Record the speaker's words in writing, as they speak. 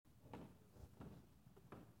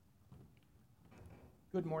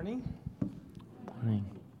Good morning. Morning.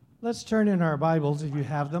 Let's turn in our Bibles, if you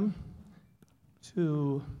have them,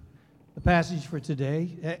 to the passage for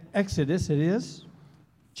today. Exodus, it is,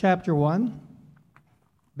 chapter 1,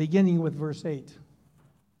 beginning with verse 8.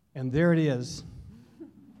 And there it is.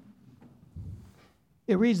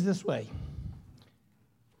 It reads this way.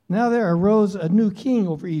 Now there arose a new king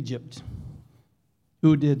over Egypt,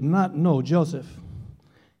 who did not know Joseph.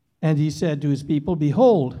 And he said to his people,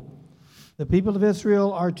 Behold, the people of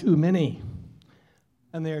Israel are too many,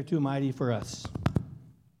 and they are too mighty for us.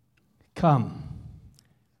 Come,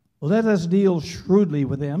 let us deal shrewdly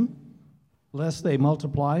with them, lest they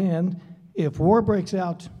multiply, and if war breaks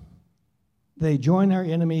out, they join our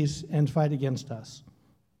enemies and fight against us,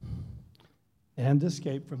 and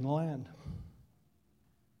escape from the land.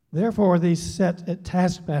 Therefore they set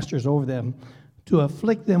taskmasters over them to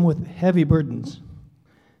afflict them with heavy burdens.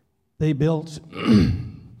 They built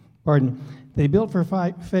They built for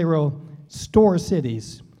Pharaoh store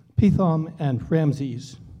cities, Pithom and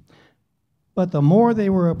Ramses. But the more they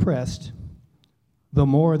were oppressed, the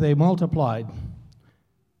more they multiplied.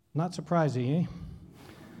 Not surprising, eh?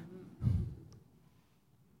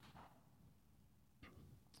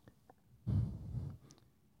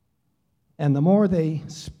 And the more they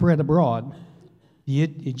spread abroad, the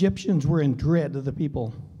Egyptians were in dread of the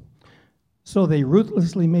people. So they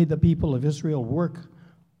ruthlessly made the people of Israel work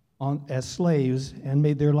as slaves and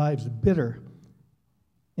made their lives bitter.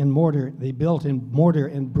 In mortar, they built in mortar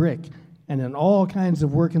and brick, and in all kinds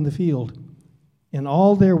of work in the field. In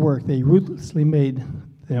all their work, they ruthlessly made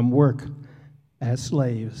them work as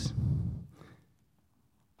slaves.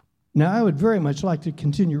 Now, I would very much like to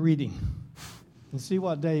continue reading and see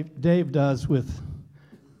what Dave does with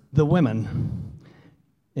the women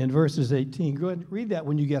in verses 18. Go ahead and read that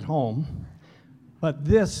when you get home. But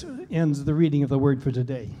this ends the reading of the word for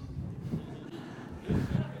today.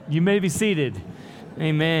 You may be seated.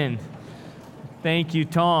 Amen. Thank you,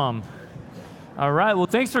 Tom. All right. Well,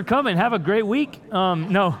 thanks for coming. Have a great week.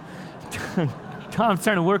 No, Tom's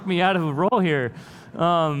trying to work me out of a role here.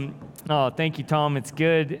 Thank you, Tom. It's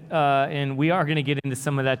good. And we are going to get into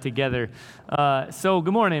some of that together. So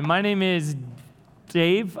good morning. My name is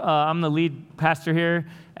Dave. I'm the lead pastor here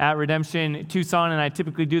at Redemption Tucson, and I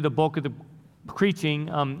typically do the bulk of the preaching.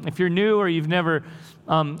 If you're new or you've never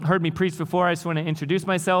heard me preach before, I just want to introduce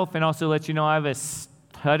myself and also let you know I have a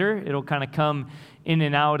stutter. It'll kind of come in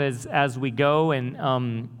and out as we go,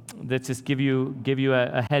 and let's just give you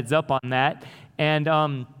a heads up on that. And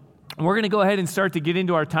we're going to go ahead and start to get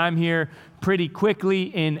into our time here pretty quickly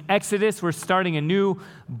in Exodus. We're starting a new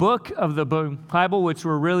book of the Bible, which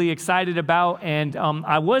we're really excited about. And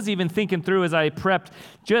I was even thinking through as I prepped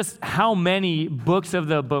just how many books of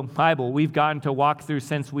the Bible we've gotten to walk through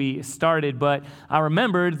since we started. But I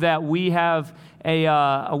remembered that we have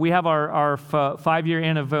our 5-year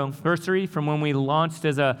anniversary from when we launched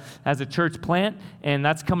as a church plant, and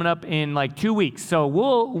that's coming up in like 2 weeks. So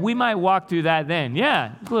we might walk through that then.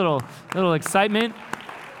 Yeah, a little excitement.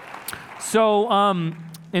 So,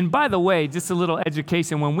 and by the way, just a little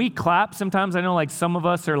education. When we clap, sometimes I know like some of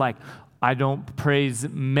us are like, I don't praise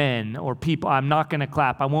men or people. I'm not going to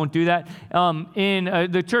clap. I won't do that. In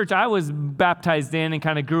the church I was baptized in and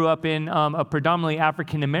kind of grew up in, a predominantly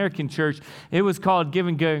African-American church, it was called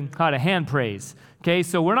giving God a hand praise. Okay,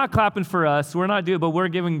 so we're not clapping for us. We're not doing, but we're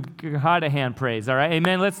giving God a hand praise. All right,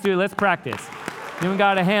 amen. Let's practice. Giving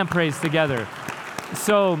God a hand praise together.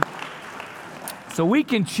 So we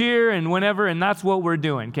can cheer and whenever, and that's what we're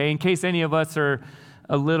doing, okay? In case any of us are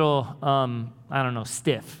a little,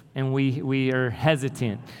 stiff, and we are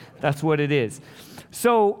hesitant. That's what it is.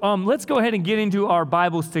 So let's go ahead and get into our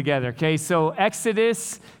Bibles together, okay? So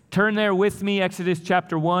Exodus, turn there with me, Exodus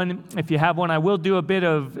chapter 1. If you have one, I will do a bit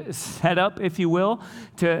of setup, if you will,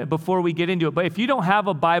 before we get into it. But if you don't have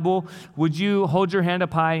a Bible, would you hold your hand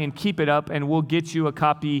up high and keep it up, and we'll get you a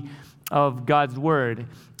copy of God's Word.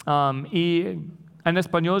 En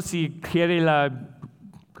español, si quiere la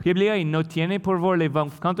Biblia y no tiene, por favor,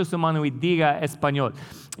 levante su mano y diga español.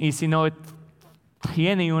 Y si no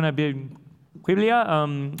tiene una Biblia,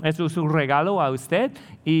 eso es un regalo a usted.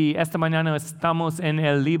 Y esta mañana estamos en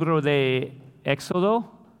el libro de Éxodo.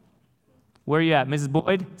 Where are you at, Mrs.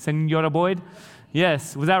 Boyd? Senora Boyd?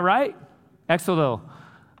 Yes. Was that right? Éxodo.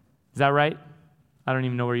 Is that right? I don't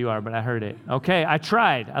even know where you are, but I heard it. Okay, I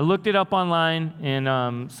tried. I looked it up online,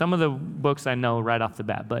 and some of the books I know right off the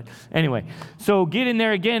bat. But anyway, so get in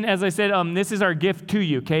there again. As I said, this is our gift to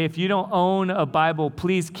you, okay? If you don't own a Bible,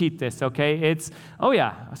 please keep this, okay?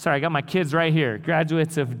 I got my kids right here,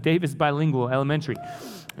 graduates of Davis Bilingual Elementary.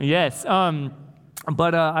 Yes,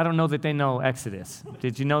 but I don't know that they know Exodus.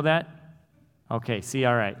 Did you know that? Okay, see,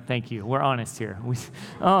 all right, thank you. We're honest here.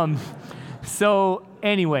 So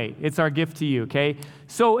anyway, it's our gift to you, okay?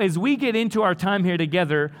 So as we get into our time here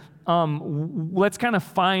together, let's kind of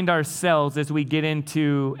find ourselves as we get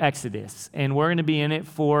into Exodus. And we're going to be in it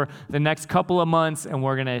for the next couple of months, and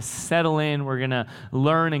we're going to settle in. We're going to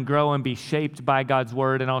learn and grow and be shaped by God's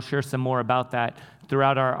word, and I'll share some more about that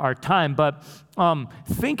throughout our time. But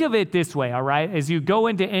think of it this way, all right? As you go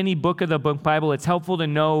into any book of the Bible, it's helpful to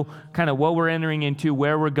know kind of what we're entering into,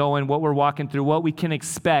 where we're going, what we're walking through, what we can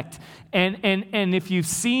expect. And if you've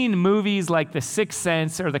seen movies like The Sixth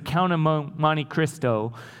Sense or The Count of Monte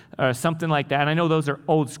Cristo, or something like that, and I know those are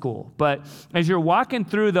old school, but as you're walking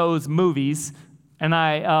through those movies, and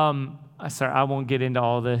sorry, I won't get into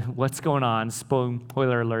all the what's going on,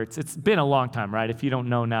 spoiler alerts. It's been a long time, right? If you don't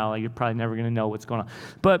know now, you're probably never going to know what's going on.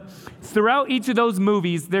 But throughout each of those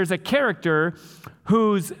movies, there's a character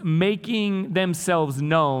who's making themselves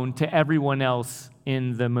known to everyone else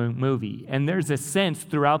in the movie. And there's a sense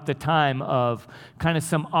throughout the time of kind of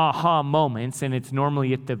some aha moments, and it's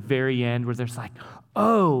normally at the very end where there's like,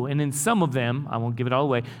 oh, and in some of them, I won't give it all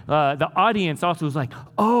away, the audience also is like,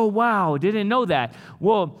 oh, wow, didn't know that.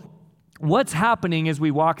 Well, what's happening as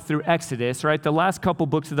we walk through Exodus, right? The last couple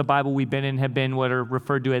books of the Bible we've been in have been what are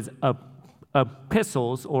referred to as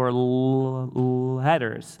epistles or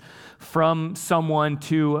letters from someone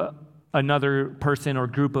to another person or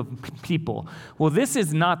group of people. Well, this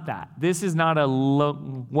is not that. This is not a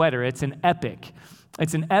letter. It's an epic.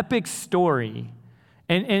 It's an epic story,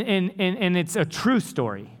 and it's a true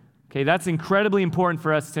story. Okay, that's incredibly important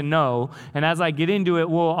for us to know. And as I get into it,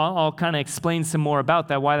 I'll kind of explain some more about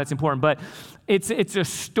that, why that's important. But it's a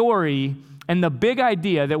story, and the big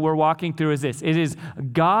idea that we're walking through is this. It is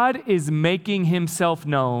God is making himself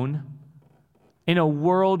known in a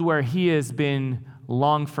world where he has been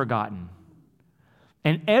long forgotten.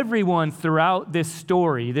 And everyone throughout this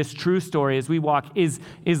story, this true story as we walk, is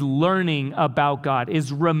learning about God,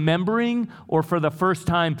 is remembering, or for the first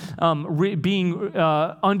time, being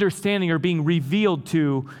understanding or being revealed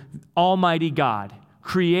to Almighty God,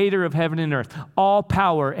 creator of heaven and earth, all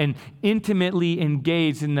power, and intimately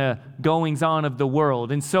engaged in the goings-on of the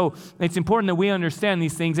world. And so it's important that we understand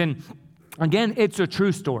these things. And again, it's a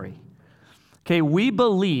true story. Okay, we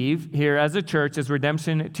believe here as a church, as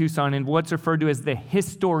Redemption Tucson, in what's referred to as the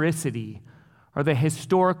historicity or the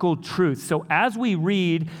historical truth. So as we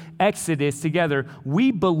read Exodus together,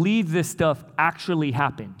 we believe this stuff actually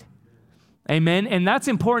happened. Amen? And that's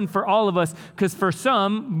important for all of us because for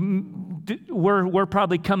some, we're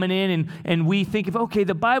probably coming in and we think of, okay,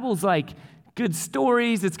 the Bible's like good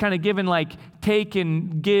stories. It's kind of given like take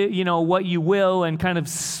and give, what you will and kind of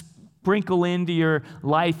sprinkle into your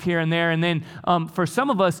life here and there. And then for some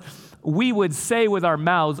of us, we would say with our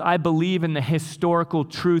mouths, I believe in the historical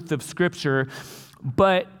truth of Scripture,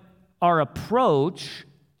 but our approach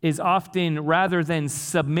is often, rather than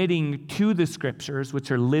submitting to the Scriptures, which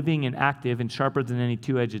are living and active and sharper than any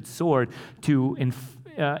two-edged sword, to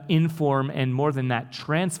inform and more than that,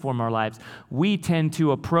 transform our lives, we tend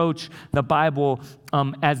to approach the Bible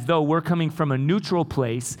as though we're coming from a neutral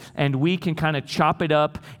place and we can kind of chop it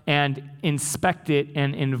up and inspect it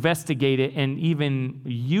and investigate it and even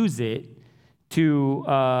use it to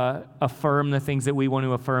affirm the things that we want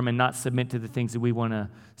to affirm and not submit to the things that we want to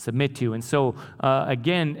submit to. And so,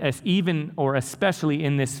 again, especially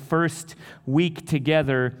in this first week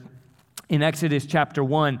together in Exodus chapter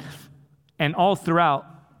 1, and all throughout,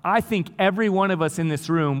 I think every one of us in this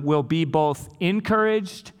room will be both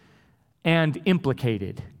encouraged and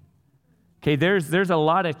implicated. Okay, there's a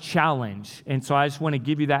lot of challenge, and so I just want to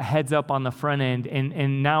give you that heads up on the front end.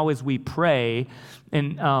 And now as we pray,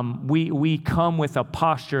 and we come with a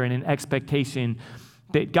posture and an expectation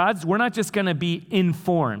that we're not just going to be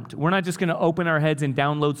informed. We're not just going to open our heads and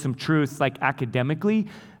download some truth like academically.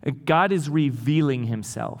 God is revealing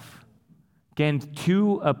himself. Again,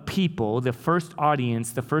 to a people, the first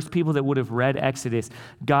audience, the first people that would have read Exodus,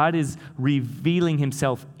 God is revealing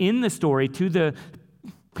himself in the story to the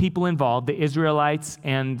people involved, the Israelites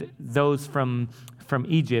and those from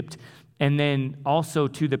Egypt, and then also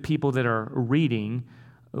to the people that are reading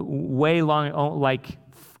way long, like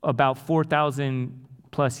about 4,000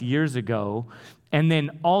 plus years ago, and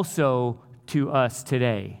then also to us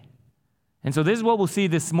today. And so this is what we'll see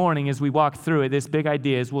this morning as we walk through it. This big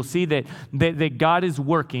idea is we'll see that God is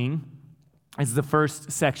working as the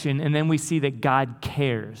first section, and then we see that God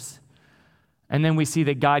cares. And then we see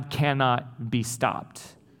that God cannot be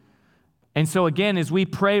stopped. And so again, as we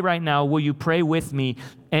pray right now, will you pray with me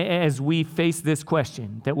as we face this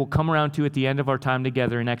question that we'll come around to at the end of our time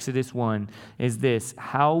together in Exodus 1, is this: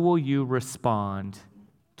 how will you respond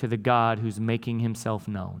to the God who's making himself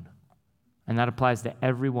known. And that applies to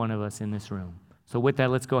every one of us in this room. So with that,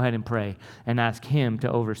 let's go ahead and pray and ask him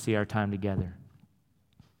to oversee our time together.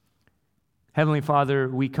 Heavenly Father,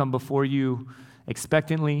 we come before you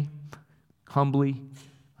expectantly, humbly.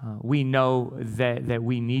 We know that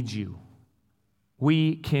we need you.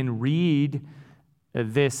 We can read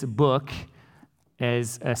this book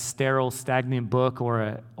as a sterile, stagnant book or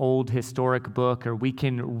an old historic book, or we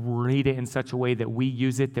can read it in such a way that we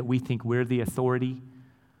use it, that we think we're the authority,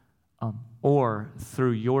 or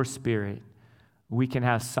through your Spirit, we can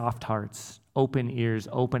have soft hearts, open ears,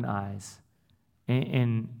 open eyes,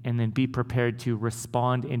 and then be prepared to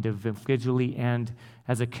respond individually and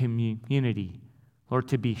as a community, Lord,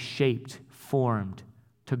 to be shaped, formed,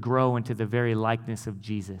 to grow into the very likeness of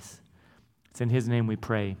Jesus. It's in his name we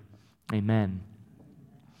pray. Amen.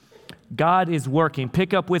 God is working.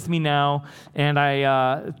 Pick up with me now. And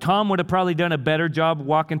Tom would have probably done a better job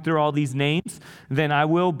walking through all these names than I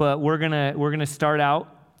will, but we're gonna start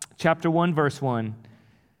out. Chapter 1, verse 1.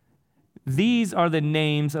 These are the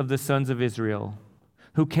names of the sons of Israel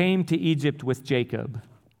who came to Egypt with Jacob,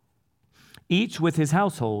 each with his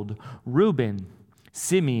household: Reuben,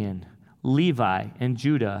 Simeon, Levi, and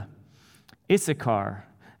Judah, Issachar,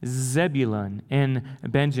 Zebulun, and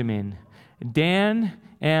Benjamin, Dan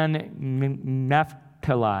and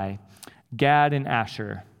Naphtali, Gad and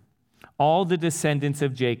Asher. All the descendants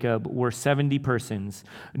of Jacob were 70 persons.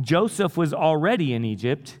 Joseph was already in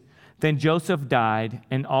Egypt. Then Joseph died,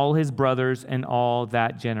 and all his brothers and all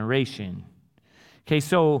that generation. Okay,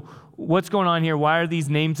 so what's going on here? Why are these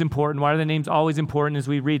names important? Why are the names always important as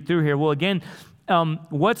we read through here? Well, again,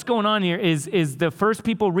 what's going on here is the first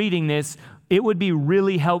people reading this, it would be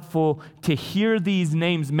really helpful to hear these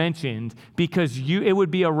names mentioned because it would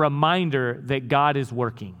be a reminder that God is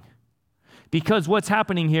working. Because what's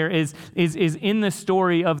happening here is in the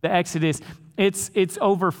story of the Exodus, it's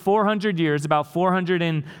over 400 years, about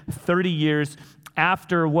 430 years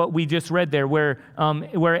after what we just read there, where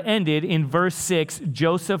it ended in verse 6,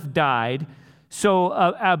 Joseph died. So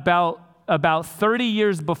about 30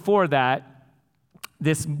 years before that,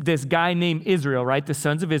 this guy named Israel, right, the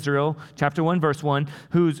sons of Israel, chapter 1, verse 1,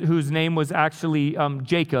 whose name was actually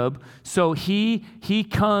Jacob. So he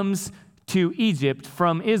comes to Egypt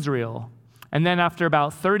from Israel. And then after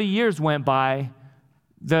about 30 years went by,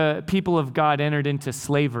 the people of God entered into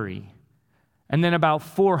slavery. And then about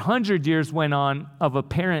 400 years went on of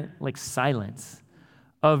apparent silence,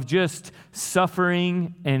 of just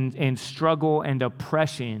suffering and struggle and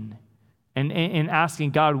oppression. And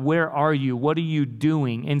asking God, where are you? What are you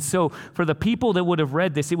doing? And so for the people that would have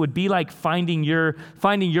read this, it would be like finding your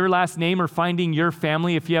last name or finding your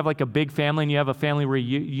family. If you have a big family and you have a family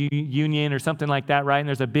reunion or something like that, right? And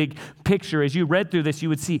there's a big picture. As you read through this, you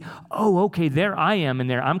would see, oh, okay, there I am in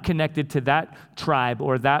there. I'm connected to that tribe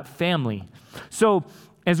or that family. So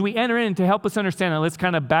as we enter in to help us understand that, let's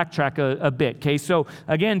kind of backtrack a bit, okay? So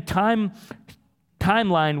again,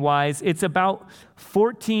 timeline-wise, it's about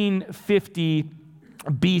 1450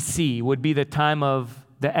 BC would be the time of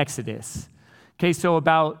the Exodus. Okay, so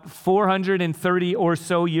about 430 or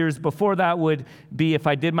so years before that would be, if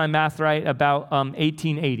I did my math right, about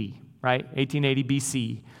 1880, right? 1880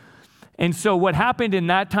 BC. And so what happened in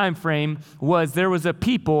that time frame was there was a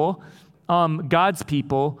people, God's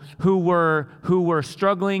people, who were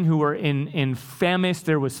struggling, who were in famished.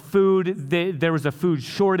 There was food. There was a food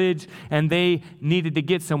shortage, and they needed to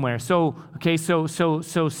get somewhere. So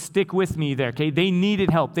stick with me there. Okay, they needed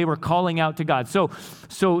help. They were calling out to God. So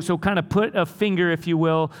kind of put a finger, if you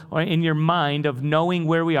will, in your mind of knowing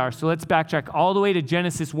where we are. So let's backtrack all the way to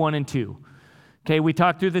Genesis 1 and 2. Okay, we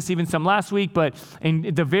talked through this even some last week, but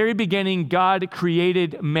in the very beginning, God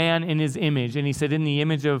created man in his image. And he said, in the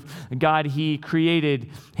image of God, he created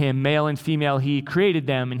him, male and female, he created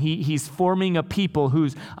them. And he's forming a people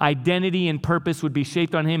whose identity and purpose would be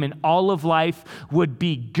shaped on him, and all of life would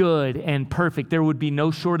be good and perfect. There would be no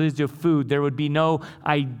shortage of food. There would be no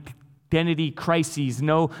identity crises,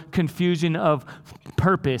 no confusion of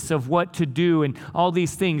purpose, of what to do, and all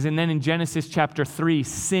these things. And then in Genesis chapter 3,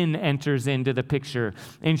 sin enters into the picture.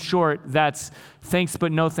 In short, that's thanks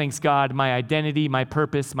but no thanks, God. My identity, my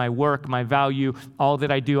purpose, my work, my value, all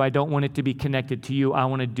that I do, I don't want it to be connected to you. I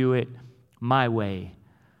want to do it my way.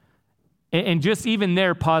 And just even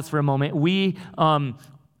there, pause for a moment. We,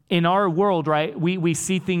 in our world, right, we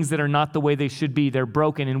see things that are not the way they should be. They're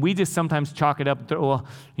broken. And we just sometimes chalk it up to, well,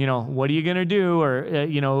 what are you going to do?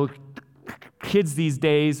 Or, kids these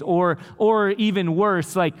days, or even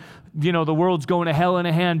worse, the world's going to hell in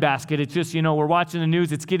a handbasket. It's just, we're watching the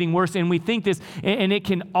news, it's getting worse. And we think this, and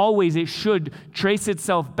it should trace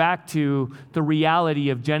itself back to the reality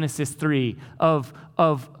of Genesis 3 of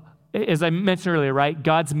as I mentioned earlier, right?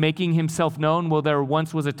 God's making himself known. Well, there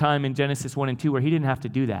once was a time in Genesis 1 and 2 where he didn't have to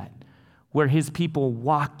do that, where his people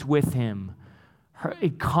walked with him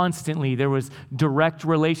constantly. There was direct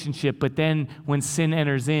relationship, but then when sin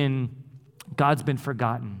enters in, God's been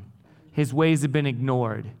forgotten. His ways have been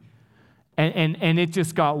ignored. And it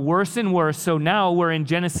just got worse and worse. So now we're in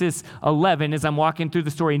Genesis 11 as I'm walking through the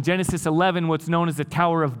story. In Genesis 11, what's known as the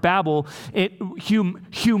Tower of Babel,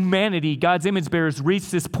 humanity, God's image bearers, reached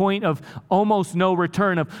this point of almost no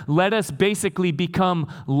return of let us basically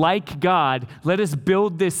become like God. Let us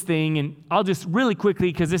build this thing. And I'll just really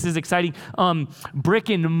quickly, because this is exciting, brick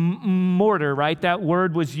and mortar, right? That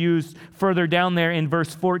word was used further down there in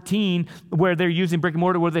verse 14 where they're using brick and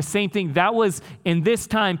mortar, where the same thing. That was, in this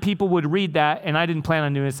time, people would read that, and I didn't plan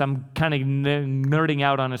on doing this. I'm kind of nerding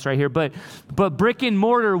out on us right here, but brick and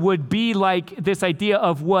mortar would be like this idea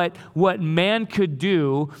of what man could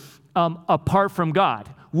do apart from God,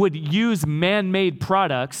 would use man-made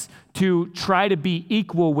products to try to be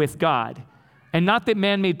equal with God. And not that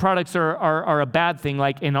man-made products are a bad thing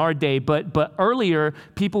like in our day, but earlier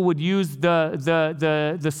people would use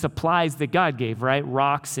the supplies that God gave, right?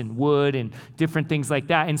 Rocks and wood and different things like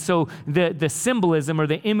that. And so the symbolism or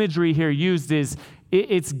the imagery here used is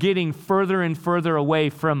it's getting further and further away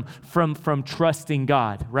from trusting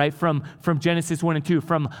God, right? From Genesis 1 and 2,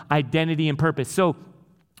 from identity and purpose. So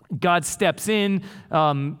God steps in,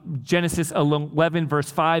 Genesis 11,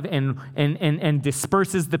 verse 5, and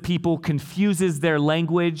disperses the people, confuses their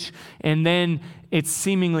language, and then it's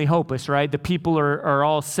seemingly hopeless, right? The people are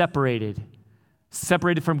all separated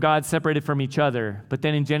from God, separated from each other. But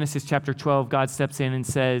then in Genesis chapter 12, God steps in and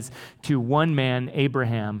says to one man,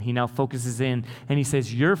 Abraham, he now focuses in, and he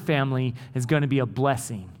says, your family is going to be a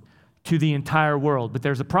blessing to the entire world. But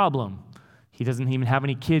there's a problem. He doesn't even have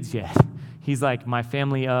any kids yet. He's like, my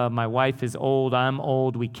family, my wife is old, I'm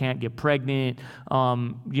old, we can't get pregnant.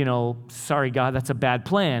 Sorry, God, that's a bad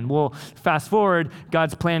plan. Well, fast forward,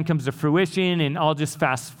 God's plan comes to fruition, and I'll just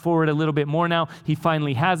fast forward a little bit more now. He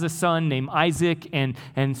finally has a son named Isaac, and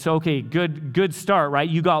so, okay, good start, right?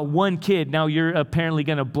 You got one kid, now you're apparently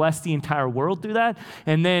going to bless the entire world through that.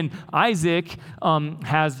 And then Isaac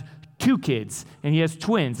has two kids, and he has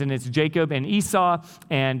twins, and it's Jacob and Esau,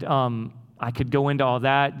 and I could go into all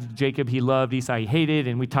that. Jacob, he loved. Esau, he hated.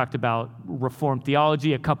 And we talked about Reformed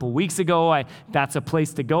theology a couple weeks ago. That's a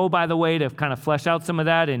place to go, by the way, to kind of flesh out some of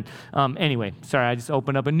that. And anyway, sorry, I just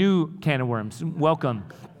opened up a new can of worms. Welcome.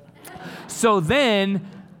 So then,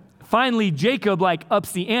 finally, Jacob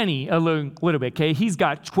ups the ante a little bit, okay? He's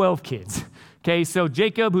got 12 kids. Okay, so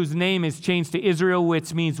Jacob, whose name is changed to Israel,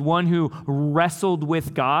 which means one who wrestled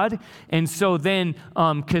with God. And so then,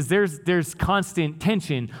 because there's constant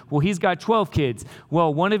tension. Well, he's got 12 kids.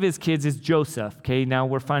 Well, one of his kids is Joseph. Okay, now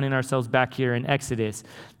we're finding ourselves back here in Exodus.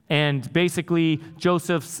 And basically,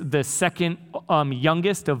 Joseph's the second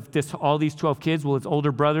youngest of all these 12 kids. Well, his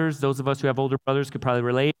older brothers, those of us who have older brothers could probably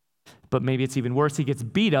relate. But maybe it's even worse. He gets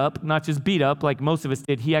beat up, not just beat up like most of us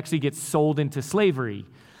did. He actually gets sold into slavery.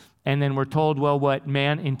 And then we're told, well, what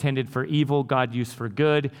man intended for evil, God used for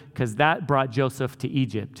good, because that brought Joseph to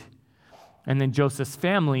Egypt. And then Joseph's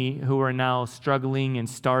family, who are now struggling and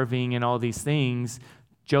starving and all these things,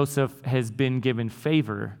 Joseph has been given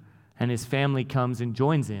favor, and his family comes and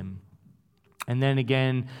joins him. And then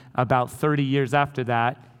again, about 30 years after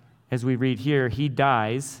that, as we read here, he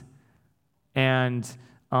dies, and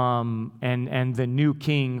the new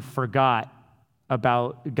king forgot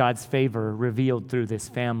about God's favor revealed through this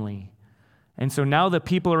family. And so now the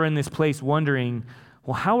people are in this place wondering,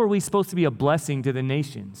 well, how are we supposed to be a blessing to the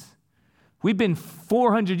nations? We've been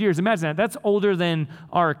 400 years. Imagine that. That's older than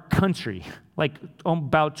our country, like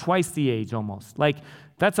about twice the age almost. Like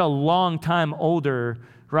that's a long time older,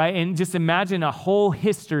 right? And just imagine a whole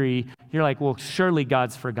history. You're like, well, surely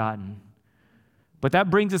God's forgotten. But that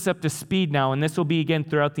brings us up to speed now, and this will be again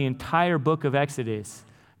throughout the entire book of Exodus.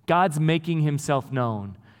 God's making himself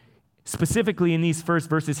known. Specifically in these first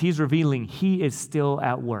verses, he's revealing he is still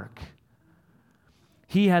at work.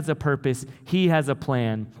 He has a purpose. He has a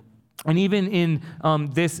plan. And even in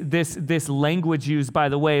this language used, by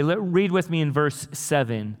the way, read with me in verse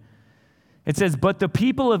 7. It says, "But the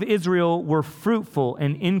people of Israel were fruitful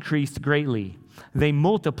and increased greatly. They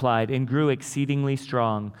multiplied and grew exceedingly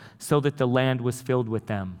strong, so that the land was filled with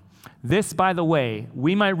them." This, by the way,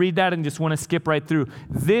 we might read that and just want to skip right through.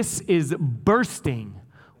 This is bursting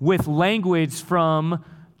with language from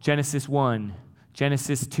Genesis 1,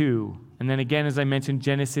 Genesis 2, And then again, as I mentioned,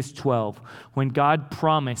 Genesis 12, when God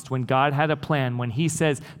promised, when God had a plan, when he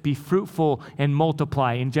says, be fruitful and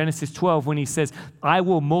multiply. In Genesis 12, when he says, I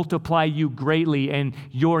will multiply you greatly and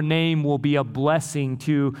your name will be a blessing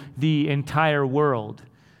to the entire world.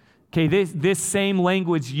 Okay, this same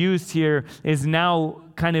language used here is now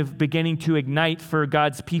kind of beginning to ignite for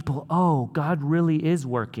God's people. Oh, God really is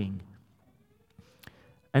working.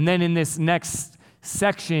 And then in this next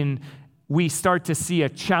section, we start to see a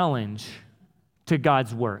challenge to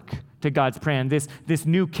God's work, to God's plan. This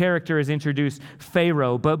new character is introduced,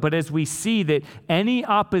 Pharaoh. But as we see that any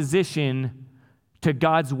opposition to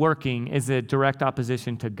God's working is a direct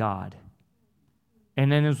opposition to God. And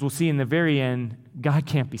then as we'll see in the very end, God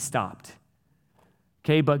can't be stopped.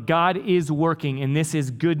 Okay, but God is working, and this is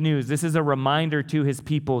good news. This is a reminder to his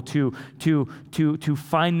people to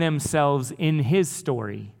find themselves in his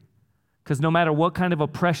story. Because no matter what kind of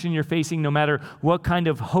oppression you're facing, no matter what kind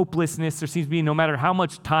of hopelessness there seems to be, no matter how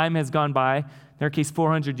much time has gone by, in their case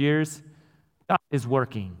 400 years, God is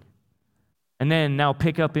working. And then now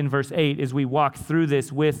pick up in verse 8 as we walk through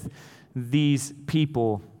this with these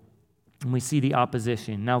people, and we see the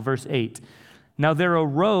opposition. Now verse 8. Now there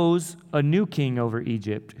arose a new king over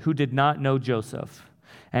Egypt who did not know Joseph.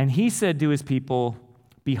 And he said to his people,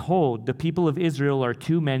 behold, the people of Israel are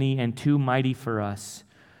too many and too mighty for us.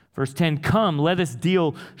 Verse 10, come, let us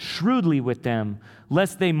deal shrewdly with them,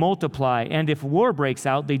 lest they multiply, and if war breaks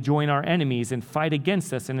out, they join our enemies and fight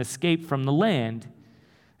against us and escape from the land.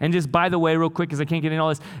 And just by the way, real quick, because I can't get into all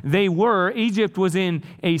this, Egypt was in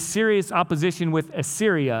a serious opposition with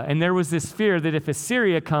Assyria, and there was this fear that if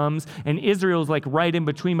Assyria comes, and Israel's like right in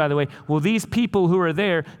between, by the way, well, these people who are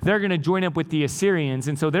there, they're going to join up with the Assyrians,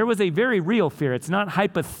 and so there was a very real fear. It's not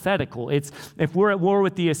hypothetical. It's if we're at war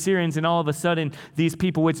with the Assyrians, and all of a sudden, these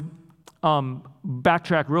people, which,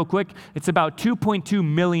 backtrack real quick, it's about 2.2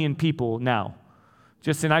 million people now.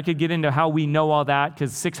 And I could get into how we know all that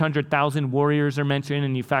because 600,000 warriors are mentioned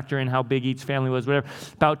and you factor in how big each family was, whatever.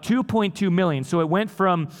 About 2.2 million. So it went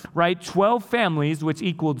from, 12 families, which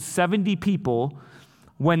equaled 70 people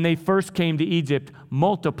when they first came to Egypt,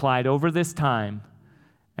 multiplied over this time.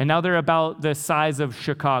 And now they're about the size of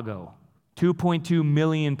Chicago. 2.2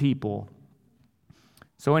 million people.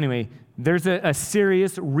 So anyway, there's a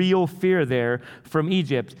serious, real fear there from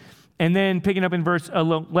Egypt. And then picking up in verse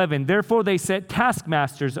 11, therefore they set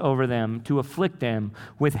taskmasters over them to afflict them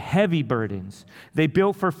with heavy burdens. They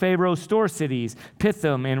built for Pharaoh store cities,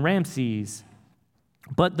 Pithom and Ramses.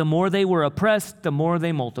 But the more they were oppressed, the more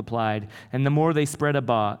they multiplied, and the more they spread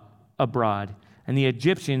abroad. And the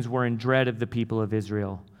Egyptians were in dread of the people of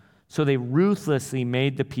Israel. So they ruthlessly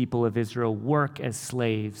made the people of Israel work as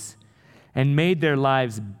slaves and made their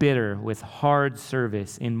lives bitter with hard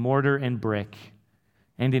service in mortar and brick,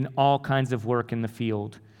 and in all kinds of work in the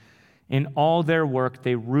field. In all their work,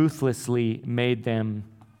 they ruthlessly made them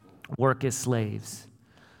work as slaves.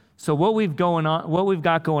 So what we've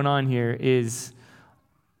got going on here is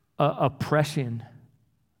oppression,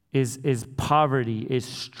 is poverty, is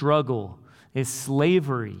struggle, is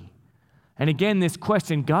slavery. And again, this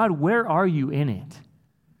question, God, where are you in it?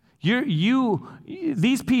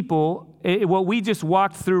 These people, what we just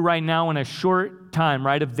walked through right now in a short time,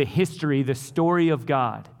 of the history, the story of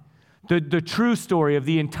God, the true story of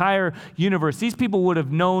the entire universe. These people would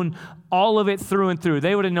have known all of it through and through.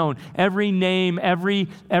 They would have known every name, every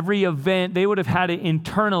event. They would have had it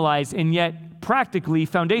internalized, and yet practically,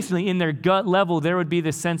 foundationally, in their gut level, there would be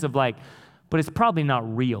this sense of but it's probably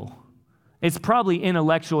not real. It's probably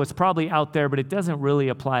intellectual. It's probably out there, but it doesn't really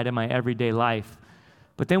apply to my everyday life.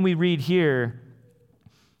 But then we read here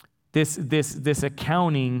this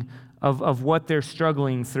accounting of what they're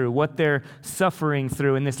struggling through, what they're suffering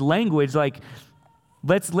through, and this language,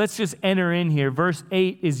 let's just enter in here. Verse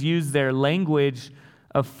 8 is used there, language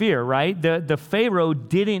of fear, right? The Pharaoh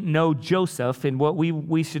didn't know Joseph, and what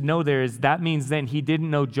we should know there is that means then he didn't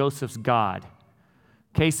know Joseph's God.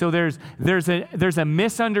 Okay, so there's a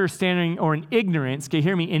misunderstanding or an ignorance, okay,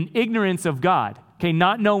 hear me, an ignorance of God, okay,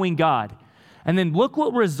 not knowing God. And then look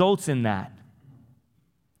what results in that.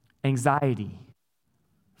 Anxiety,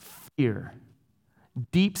 fear,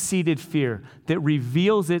 deep-seated fear that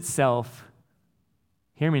reveals itself,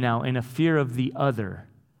 hear me now, in a fear of the other,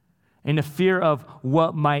 in a fear of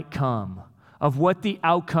what might come, of what the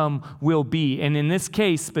outcome will be. And in this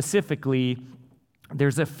case specifically,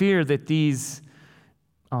 there's a fear that these,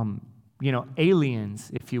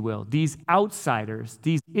 aliens, if you will, these outsiders,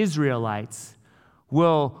 these Israelites,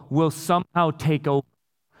 will somehow take over.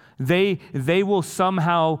 they will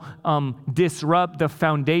somehow disrupt the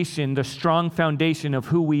foundation, the strong foundation of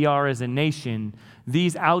who we are as a nation.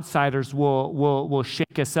 These outsiders will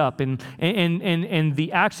shake us up. And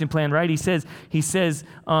the action plan, right? He says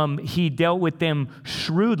he dealt with them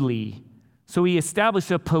shrewdly. So he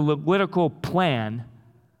established a political plan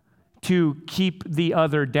to keep the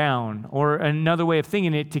other down, or another way of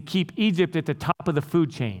thinking it, to keep Egypt at the top of the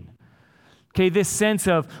food chain. Okay, this sense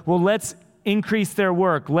of, well, let's increase their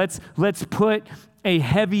work. Let's put a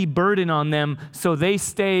heavy burden on them so they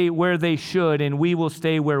stay where they should and we will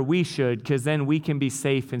stay where we should, because then we can be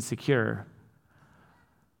safe and secure.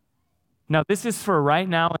 Now, this is for right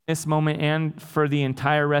now in this moment and for the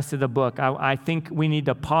entire rest of the book. I think we need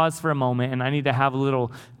to pause for a moment, and I need to have a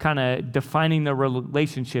little kind of defining the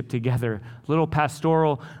relationship together, a little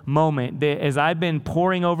pastoral moment. As I've been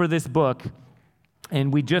poring over this book,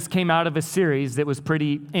 and we just came out of a series that was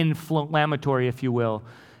pretty inflammatory, if you will.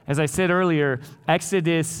 As I said earlier,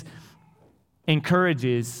 Exodus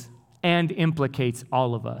encourages and implicates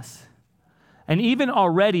all of us. And even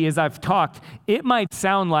already, as I've talked, it might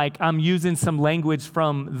sound like I'm using some language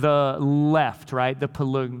from the left, right? The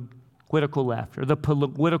political left or the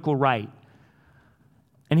political right.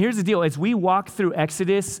 And here's the deal. As we walk through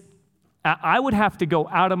Exodus, I would have to go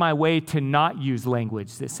out of my way to not use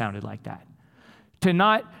language that sounded like that. To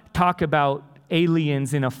not talk about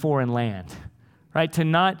aliens in a foreign land, right? To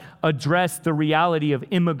not address the reality of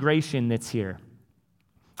immigration that's here.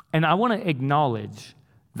 And I want to acknowledge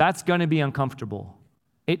that's going to be uncomfortable.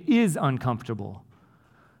 It is uncomfortable.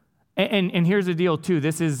 And here's the deal, too.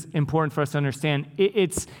 This is important for us to understand.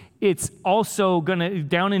 It's also going to,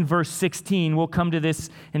 down in verse 16, we'll come to this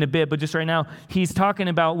in a bit, but just right now, he's talking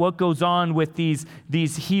about what goes on with these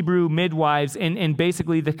Hebrew midwives, and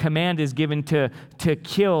basically the command is given to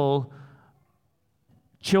kill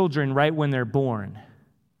children right when they're born.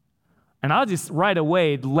 And I'll just, right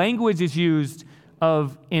away, language is used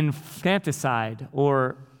of infanticide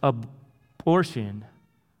or abortion.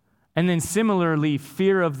 And then similarly,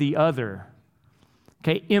 fear of the other.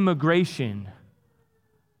 Okay, immigration.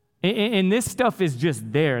 And this stuff is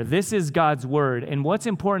just there. This is God's word. And what's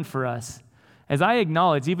important for us, as I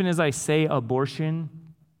acknowledge, even as I say abortion,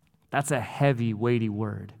 that's a heavy, weighty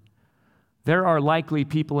word. There are likely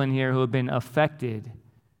people in here who have been affected,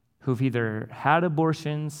 who've either had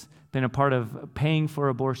abortions, been a part of paying for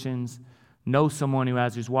abortions, know someone who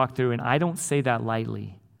has, who's walked through, and I don't say that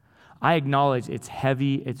lightly. I acknowledge it's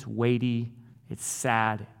heavy, it's weighty, it's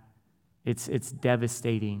sad, it's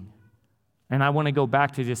devastating. And I want to go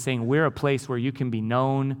back to just saying we're a place where you can be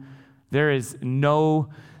known. There is no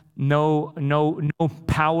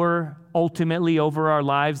power ultimately over our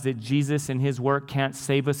lives that Jesus and his work can't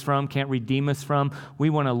save us from, can't redeem us from. We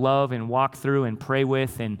want to love and walk through and pray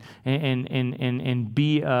with and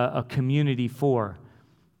be a community for.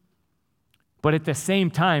 But at the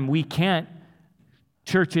same time, we can't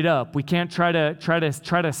church it up. We can't try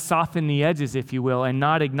to soften the edges, if you will, and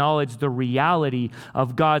not acknowledge the reality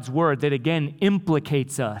of God's word that, again,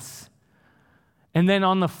 implicates us. And then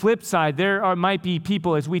on the flip side, might be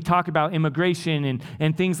people, as we talk about immigration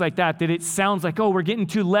and things like that it sounds like, oh, we're getting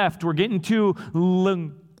too left, we're getting too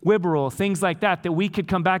liberal, things like that we could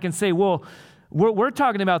come back and say, well, we're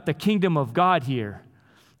talking about the kingdom of God here.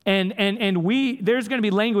 And there's going to be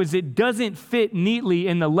language that doesn't fit neatly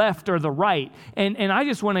in the left or the right. And I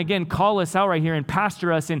just want to, again, call us out right here and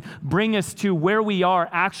pastor us and bring us to where we are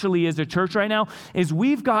actually as a church right now, is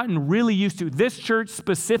we've gotten really used to, this church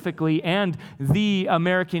specifically and the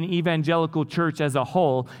American evangelical church as a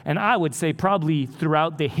whole, and I would say probably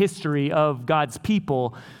throughout the history of God's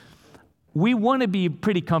people, we want to be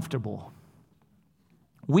pretty comfortable.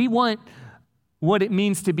 We want what it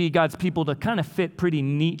means to be God's people to kind of fit pretty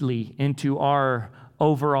neatly into our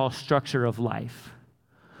overall structure of life.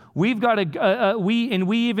 We've got we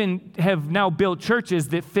even have now built churches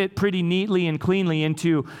that fit pretty neatly and cleanly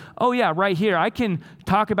into, oh yeah, right here, I can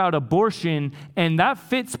talk about abortion, and that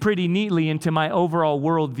fits pretty neatly into my overall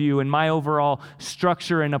worldview and my overall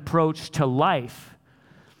structure and approach to life.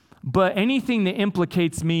 But anything that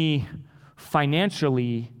implicates me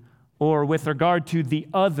financially, or with regard to the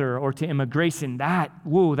other or to immigration, that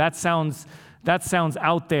sounds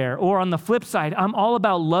out there. Or on the flip side, I'm all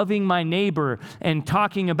about loving my neighbor and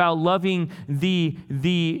talking about loving the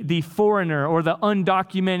foreigner or the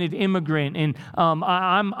undocumented immigrant. And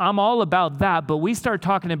I'm all about that. But we start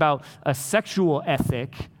talking about a sexual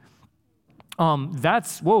ethic.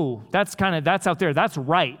 That's out there. That's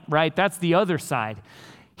right? That's the other side.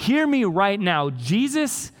 Hear me right now.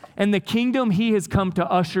 Jesus and the kingdom he has come to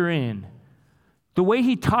usher in, the way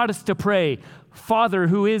he taught us to pray, Father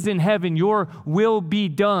who is in heaven, your will be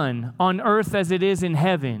done on earth as it is in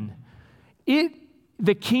heaven.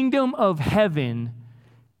 The kingdom of heaven,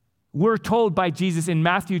 we're told by Jesus in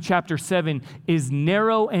Matthew chapter 7, is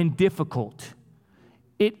narrow and difficult.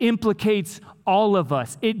 It implicates all of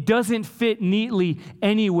us. It doesn't fit neatly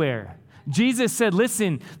anywhere. Jesus said,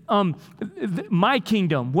 listen, my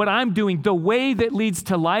kingdom, what I'm doing, the way that leads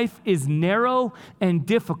to life is narrow and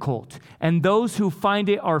difficult, and those who find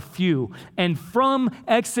it are few. And from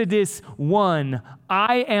Exodus 1,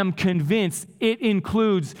 I am convinced it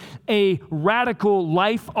includes a radical,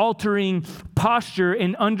 life-altering posture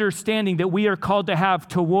and understanding that we are called to have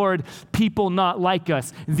toward people not like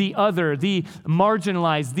us, the other, the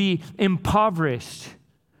marginalized, the impoverished.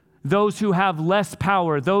 Those who have less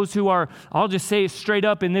power, those who are, I'll just say it straight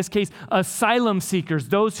up in this case, asylum seekers,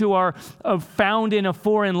 those who are found in a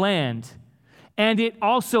foreign land. And it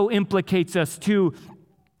also implicates us to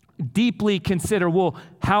deeply consider, well,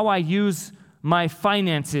 how I use my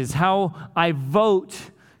finances, how I vote,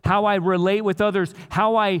 how I relate with others,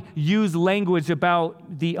 how I use language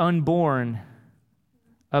about the unborn,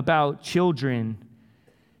 about children,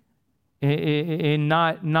 in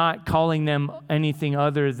not calling them anything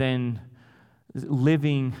other than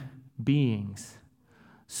living beings,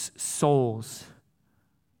 souls,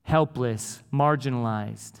 helpless,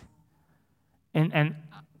 marginalized. And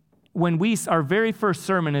when our very first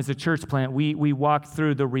sermon as a church plant, we walked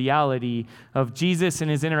through the reality of Jesus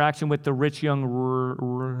and his interaction with the rich young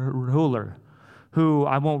ruler, who,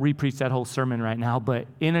 I won't re-preach that whole sermon right now, but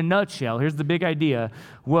in a nutshell, here's the big idea,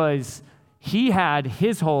 was he had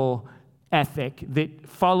his whole ethic that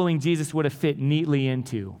following Jesus would have fit neatly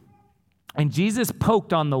into. And Jesus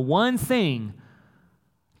poked on the one thing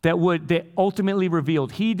that ultimately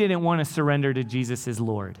revealed he didn't want to surrender to Jesus as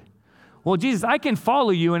Lord. Well, Jesus, I can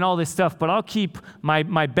follow you and all this stuff, but I'll keep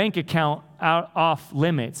my bank account off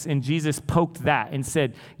limits. And Jesus poked that and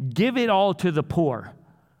said, give it all to the poor.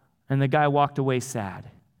 And the guy walked away sad.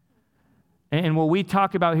 And what we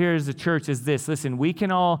talk about here as a church is this. Listen, we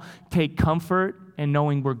can all take comfort in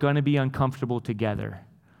knowing we're going to be uncomfortable together.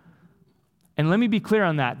 And let me be clear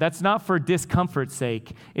on that. That's not for discomfort's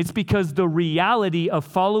sake. It's because the reality of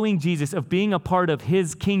following Jesus, of being a part of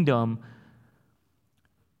his kingdom,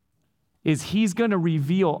 is he's going to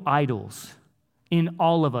reveal idols in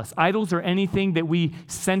all of us. Idols are anything that we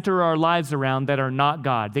center our lives around that are not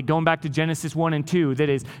God. That going back to Genesis 1 and 2, that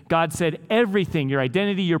is, God said everything, your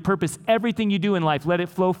identity, your purpose, everything you do in life, let it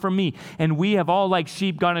flow from me. And we have all like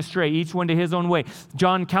sheep gone astray, each one to his own way.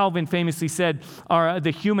 John Calvin famously said,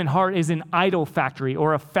 the human heart is an idol factory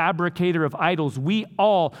or a fabricator of idols. We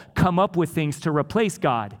all come up with things to replace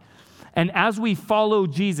God. And as we follow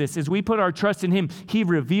Jesus, as we put our trust in him, he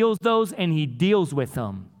reveals those and he deals with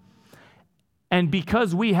them. And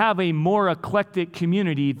because we have a more eclectic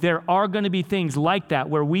community, there are going to be things like that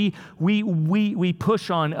where we push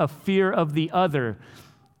on a fear of the other.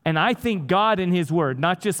 And I think God in his word,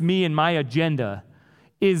 not just me and my agenda,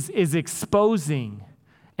 is exposing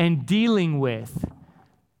and dealing with.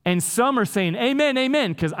 And some are saying, amen,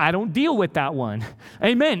 amen, because I don't deal with that one.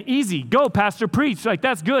 Amen, easy, go, pastor, preach, like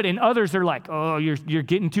that's good. And others are like, oh, you're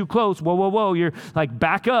getting too close. Whoa, you're like,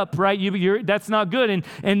 back up, right? That's not good.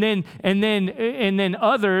 And then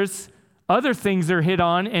other things are hit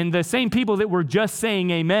on, and the same people that were just saying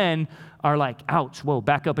amen are like, ouch, whoa,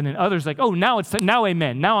 back up. And then others like, oh, now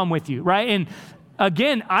amen, now I'm with you, right? And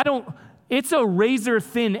again, it's a razor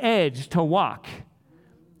thin edge to walk.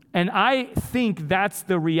 And I think that's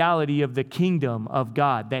the reality of the kingdom of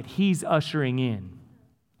God that he's ushering in.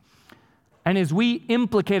 And as we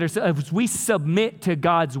implicate ourselves, as we submit to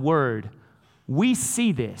God's word, we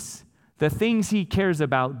see this. The things he cares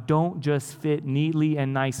about don't just fit neatly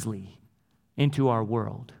and nicely into our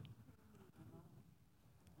world.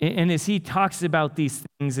 And as he talks about these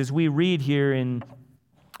things, as we read here in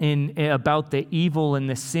about the evil and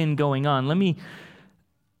the sin going on,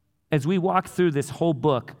 as we walk through this whole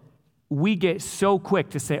book, we get so quick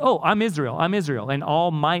to say, oh, I'm Israel, and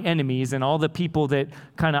all my enemies and all the people that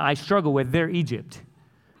kind of I struggle with, they're Egypt.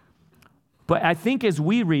 But I think as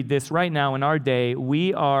we read this right now in our day,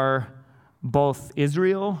 we are both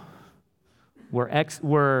Israel,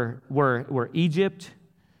 we're Egypt.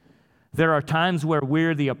 There are times where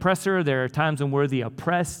we're the oppressor, there are times when we're the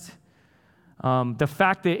oppressed. The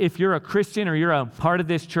fact that if you're a Christian or you're a part of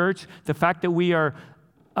this church, the fact that we are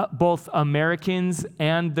both Americans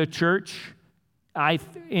and the church,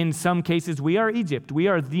 in some cases, we are Egypt. We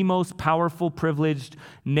are the most powerful, privileged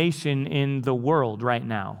nation in the world right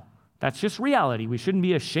now. That's just reality. We shouldn't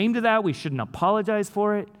be ashamed of that. We shouldn't apologize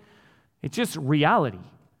for it. It's just reality.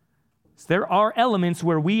 So there are elements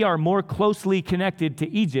where we are more closely connected to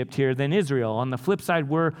Egypt here than Israel. On the flip side,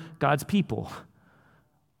 we're God's people.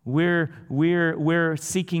 We're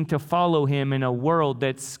seeking to follow him in a world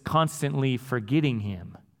that's constantly forgetting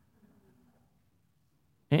him.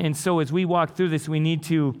 And so as we walk through this, we need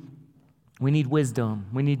wisdom,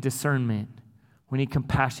 we need discernment, we need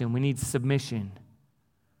compassion, we need submission.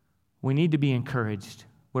 We need to be encouraged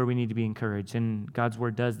where we need to be encouraged, and God's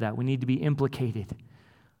word does that. We need to be implicated.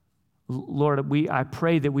 Lord, I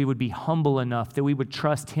pray that we would be humble enough, that we would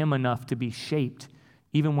trust him enough to be shaped,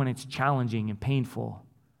 even when it's challenging and painful.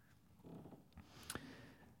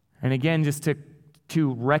 And again, just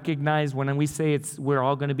to recognize when we say we're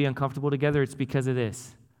all going to be uncomfortable together, it's because of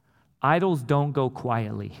this. Idols don't go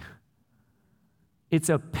quietly. It's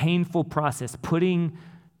a painful process. Putting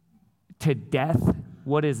to death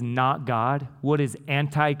what is not God, what is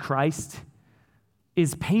anti-Christ,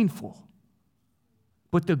 is painful.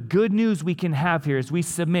 But the good news we can have here as we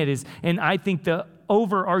submit is, and I think the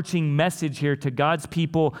overarching message here to God's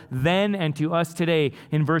people then and to us today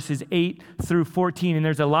in verses 8 through 14, and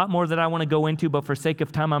there's a lot more that I want to go into, but for sake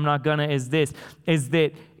of time, I'm not gonna, is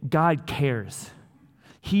that God cares.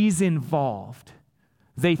 He's involved.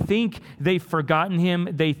 They think they've forgotten him.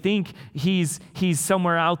 They think he's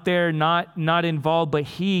somewhere out there, not involved, but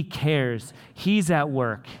he cares. He's at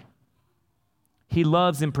work. He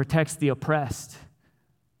loves and protects the oppressed.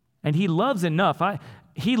 And he loves enough.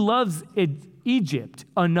 He loves Egypt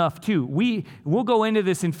enough too. We'll go into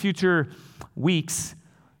this in future weeks,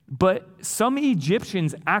 but some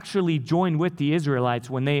Egyptians actually join with the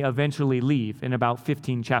Israelites when they eventually leave in about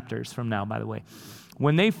 15 chapters from now, by the way.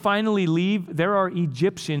 When they finally leave, there are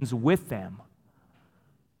Egyptians with them.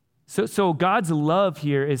 So God's love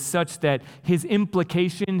here is such that his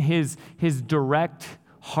implication, his direct,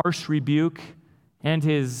 harsh rebuke, and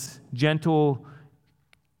his gentle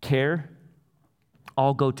care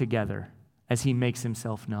all go together as he makes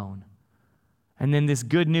himself known. And then this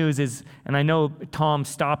good news is, and I know Tom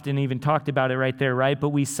stopped and even talked about it right there, right? But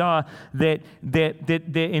we saw that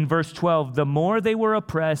in verse 12, the more they were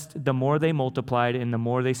oppressed, the more they multiplied, and the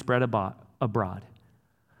more they spread abroad.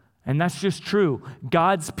 And that's just true.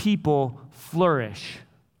 God's people flourish.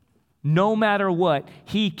 No matter what,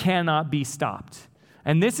 he cannot be stopped.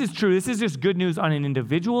 And this is true. This is just good news on an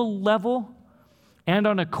individual level and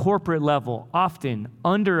on a corporate level, often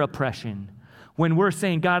under oppression. When we're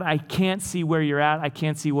saying, God, I can't see where you're at, I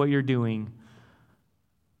can't see what you're doing.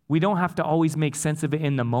 We don't have to always make sense of it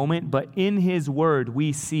in the moment, but in his word,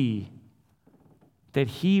 we see that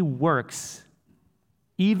he works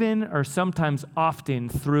even or sometimes often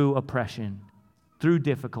through oppression, through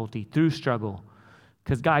difficulty, through struggle,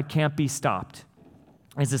 because God can't be stopped.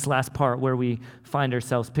 Is this last part where we find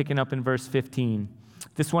ourselves picking up in verse 15.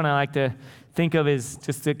 This one I like to think of as,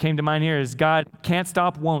 just it came to mind here, is God can't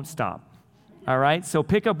stop, won't stop. All right, so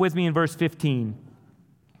pick up with me in verse 15.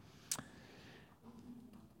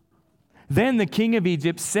 Then the king of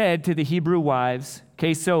Egypt said to the Hebrew wives,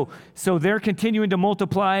 okay, so they're continuing to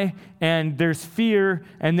multiply, and there's fear,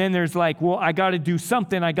 and then there's like, well, I got to do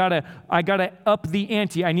something. I gotta up the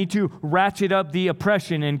ante. I need to ratchet up the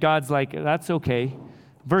oppression, and God's like, that's okay.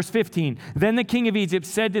 Verse 15, then the king of Egypt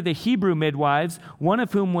said to the Hebrew midwives, one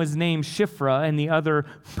of whom was named Shiphrah and the other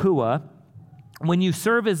Puah, when you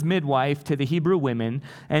serve as midwife to the Hebrew women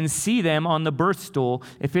and see them on the birth stool,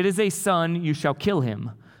 if it is a son, you shall kill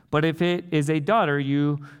him. But if it is a daughter,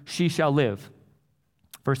 she shall live.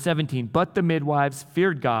 Verse 17, but the midwives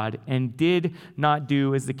feared God and did not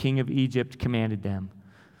do as the king of Egypt commanded them,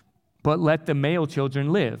 but let the male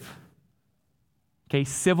children live. Okay,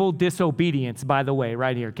 civil disobedience, by the way,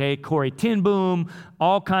 right here, okay? Corrie ten Boom,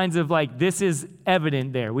 all kinds of this is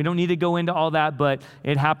evident there. We don't need to go into all that, but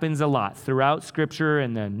it happens a lot throughout Scripture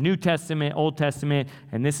and the New Testament, Old Testament,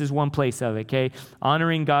 and this is one place of it, okay?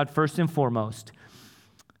 Honoring God first and foremost.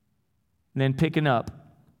 And then picking up.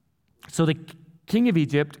 So the king of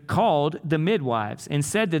Egypt called the midwives and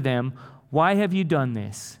said to them, why have you done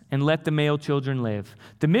this? And let the male children live.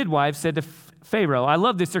 The midwives said to Pharaoh, I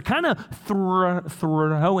love this. They're kind of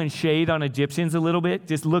throwing shade on Egyptians a little bit.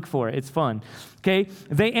 Just look for it. It's fun. Okay?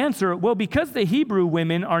 They answer, well, because the Hebrew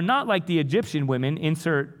women are not like the Egyptian women,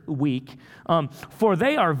 insert weak, for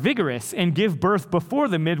they are vigorous and give birth before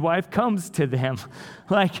the midwife comes to them.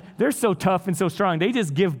 They're so tough and so strong. They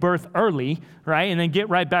just give birth early, right? And then get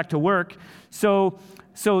right back to work. So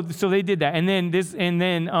they did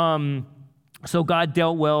that. So God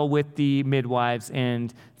dealt well with the midwives,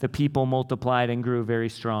 and the people multiplied and grew very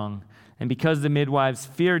strong. And because the midwives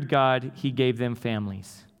feared God, he gave them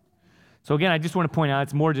families. So again, I just want to point out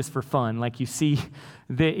it's more just for fun. Like you see,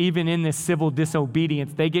 even in this civil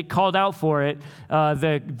disobedience, they get called out for it.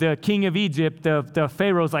 The king of Egypt, the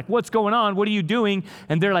Pharaoh's like, what's going on? What are you doing?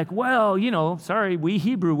 And they're like, well, sorry, we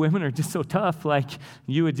Hebrew women are just so tough. Like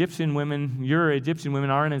your Egyptian women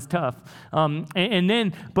aren't as tough.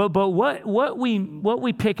 But what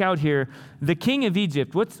we pick out here, the king of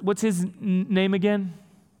Egypt, what's his name again?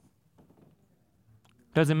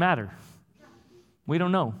 Doesn't matter. We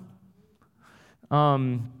don't know.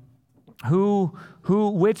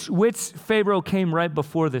 Which Pharaoh came right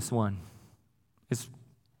before this one?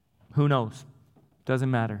 Who knows?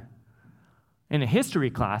 Doesn't matter. In a history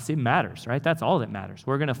class, it matters, right? That's all that matters.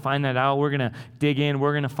 We're going to find that out. We're going to dig in.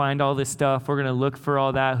 We're going to find all this stuff. We're going to look for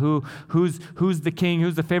all that. Who's the king?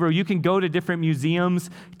 Who's the Pharaoh? You can go to different museums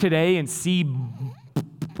today and see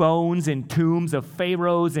bones and tombs of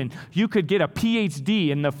pharaohs, and you could get a PhD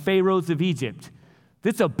in the pharaohs of Egypt.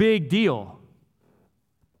 This is a big deal.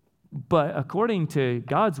 But according to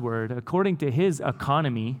God's word, according to his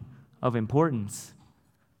economy of importance,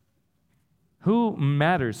 who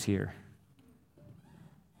matters here?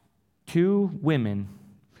 Two women,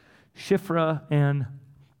 Shiphrah and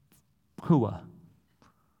Puah.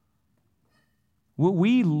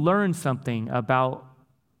 We learn something about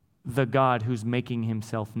the God who's making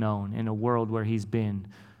himself known in a world where he's been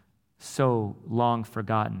so long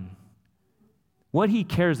forgotten. What he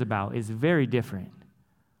cares about is very different.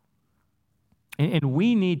 And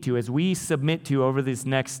we need to, as we submit to over this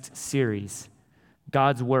next series,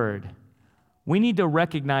 God's word, we need to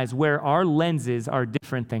recognize where our lenses are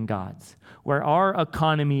different than God's, where our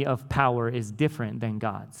economy of power is different than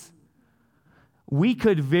God's. We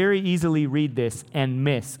could very easily read this and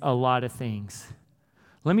miss a lot of things.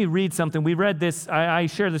 Let me read something. We read this, I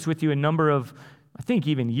shared this with you a number of, I think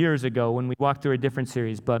even years ago when we walked through a different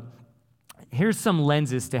series, but here's some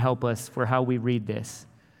lenses to help us for how we read this.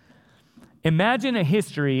 Imagine a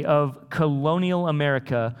history of colonial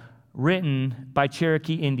America written by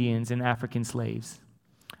Cherokee Indians and African slaves.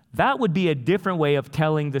 That would be a different way of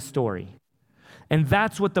telling the story. And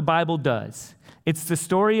that's what the Bible does. It's the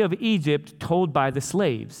story of Egypt told by the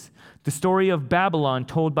slaves, the story of Babylon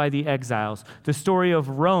told by the exiles, the story of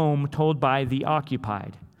Rome told by the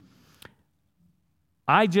occupied.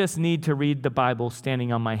 I just need to read the Bible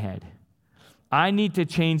standing on my head. I need to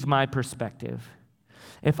change my perspective.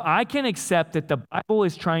 If I can accept that the Bible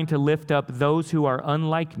is trying to lift up those who are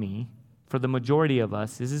unlike me, for the majority of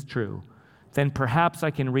us, this is true, then perhaps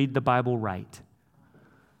I can read the Bible right.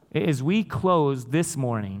 As we close this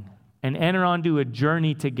morning and enter onto a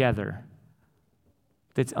journey together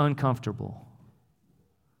that's uncomfortable,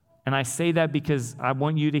 and I say that because I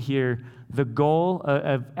want you to hear the goal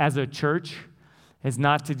as a church is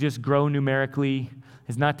not to just grow numerically,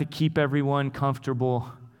 is not to keep everyone comfortable.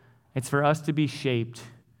 It's for us to be shaped,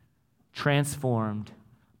 transformed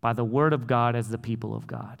by the Word of God as the people of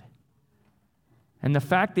God. And the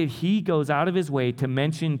fact that he goes out of his way to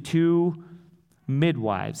mention two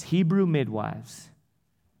midwives, Hebrew midwives,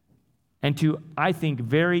 and to, I think,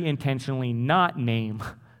 very intentionally not name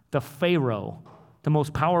the Pharaoh, the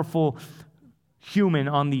most powerful human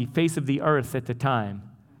on the face of the earth at the time,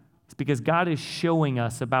 it's because God is showing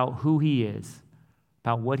us about who he is,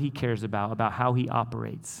 about what he cares about how he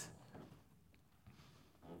operates.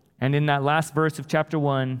 And in that last verse of chapter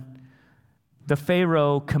 1, the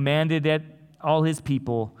Pharaoh commanded all his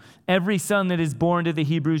people, every son that is born to the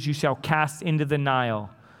Hebrews you shall cast into the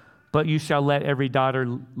Nile, but you shall let every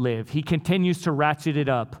daughter live. He continues to ratchet it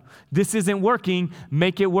up. This isn't working.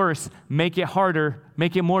 Make it worse. Make it harder.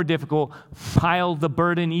 Make it more difficult. Pile the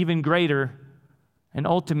burden even greater. And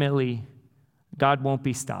ultimately, God won't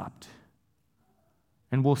be stopped.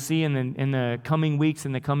 And we'll see in the coming weeks,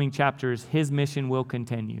 in the coming chapters, his mission will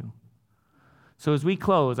continue. So as we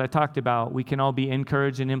close, I talked about we can all be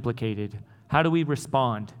encouraged and implicated. How do we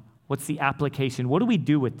respond? What's the application? What do we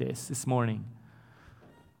do with this morning?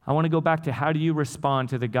 I want to go back to how do you respond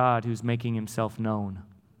to the God who's making himself known?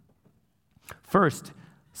 First,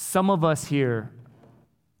 some of us here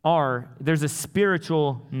there's a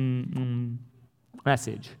spiritual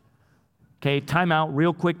message. Okay, time out,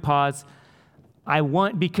 real quick pause.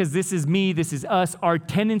 Because this is me, this is us, our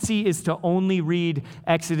tendency is to only read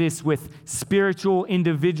Exodus with spiritual,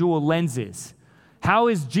 individual lenses. How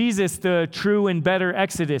is Jesus the true and better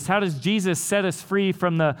Exodus? How does Jesus set us free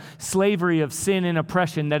from the slavery of sin and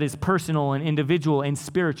oppression that is personal and individual and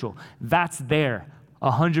spiritual? That's there,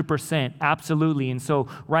 100%, absolutely. And so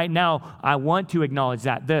right now, I want to acknowledge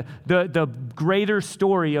that. The greater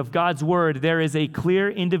story of God's word, there is a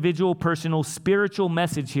clear individual, personal, spiritual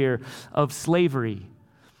message here of slavery.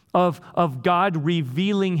 of God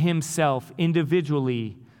revealing himself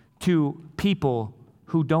individually to people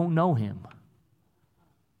who don't know him.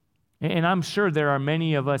 And I'm sure there are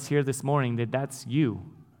many of us here this morning that's you.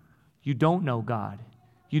 You don't know God.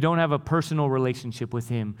 You don't have a personal relationship with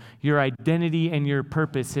him. Your identity and your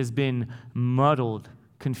purpose has been muddled,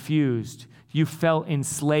 confused. You felt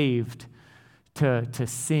enslaved to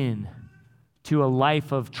sin, to a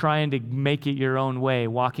life of trying to make it your own way,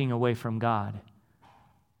 walking away from God.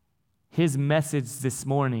 His message this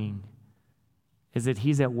morning is that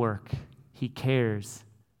he's at work. He cares.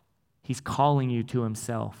 He's calling you to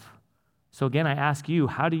himself. So again, I ask you,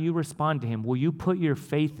 how do you respond to him? Will you put your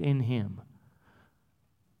faith in him?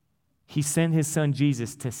 He sent his son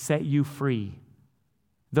Jesus to set you free.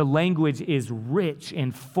 The language is rich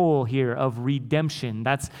and full here of redemption.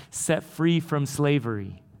 That's set free from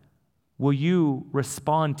slavery. Will you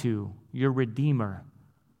respond to your Redeemer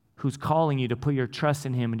who's calling you to put your trust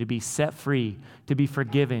in him and to be set free, to be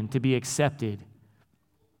forgiven, to be accepted?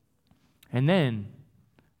 And then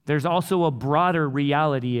there's also a broader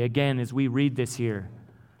reality, again, as we read this here.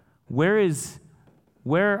 Where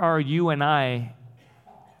are you and I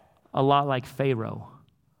a lot like Pharaoh,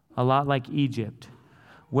 a lot like Egypt?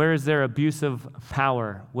 Where is there abuse of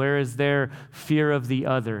power? Where is there fear of the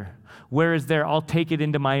other? Where is there, I'll take it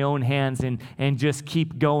into my own hands and just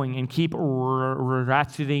keep going and keep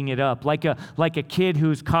ratcheting it up? Like a kid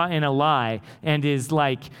who's caught in a lie and is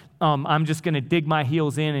like, I'm just going to dig my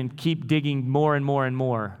heels in and keep digging more and more and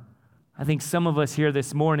more. I think some of us here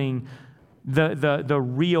this morning, the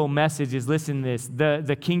real message is, listen to this,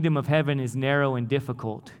 the kingdom of heaven is narrow and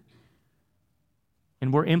difficult.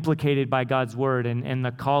 And we're implicated by God's word, and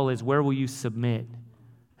the call is, where will you submit?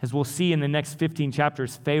 As we'll see in the next 15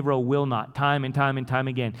 chapters, Pharaoh will not, time and time and time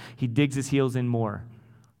again. He digs his heels in more.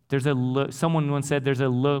 Someone once said there's a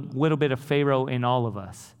little bit of Pharaoh in all of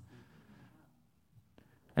us.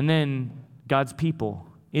 And then God's people,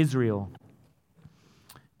 Israel.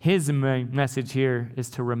 His message here is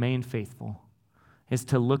to remain faithful, is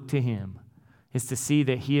to look to him, is to see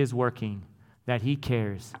that he is working, that he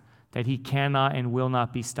cares, that he cannot and will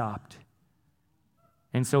not be stopped.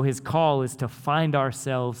 And so his call is to find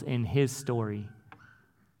ourselves in his story.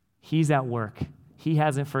 He's at work. He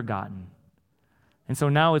hasn't forgotten. And so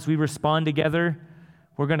now as we respond together,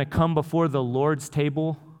 we're going to come before the Lord's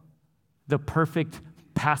table, the perfect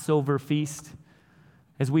Passover feast.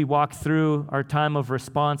 As we walk through our time of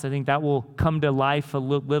response, I think that will come to life a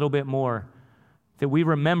little bit more, that we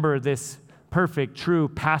remember this perfect, true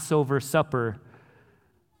Passover supper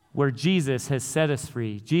where Jesus has set us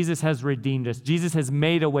free. Jesus has redeemed us. Jesus has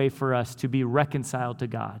made a way for us to be reconciled to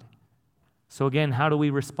God. So again, how do we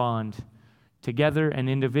respond together and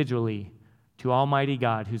individually to Almighty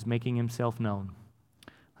God who's making himself known?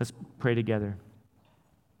 Let's pray together.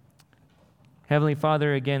 Heavenly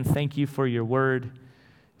Father, again, thank you for your word.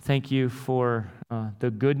 Thank you for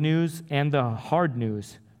the good news and the hard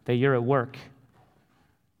news that you're at work.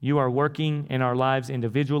 You are working in our lives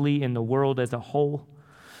individually, in the world as a whole.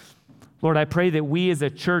 Lord, I pray that we as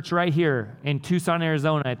a church right here in Tucson,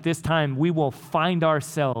 Arizona, at this time, we will find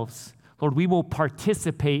ourselves, Lord, we will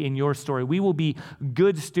participate in your story. We will be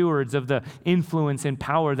good stewards of the influence and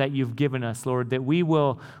power that you've given us, Lord, that we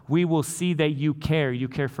will see that you care. You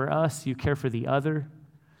care for us. You care for the other.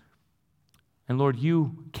 And Lord,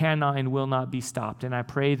 you cannot and will not be stopped. And I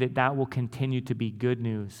pray that that will continue to be good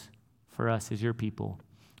news for us as your people.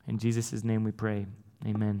 In Jesus' name we pray.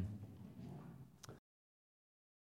 Amen.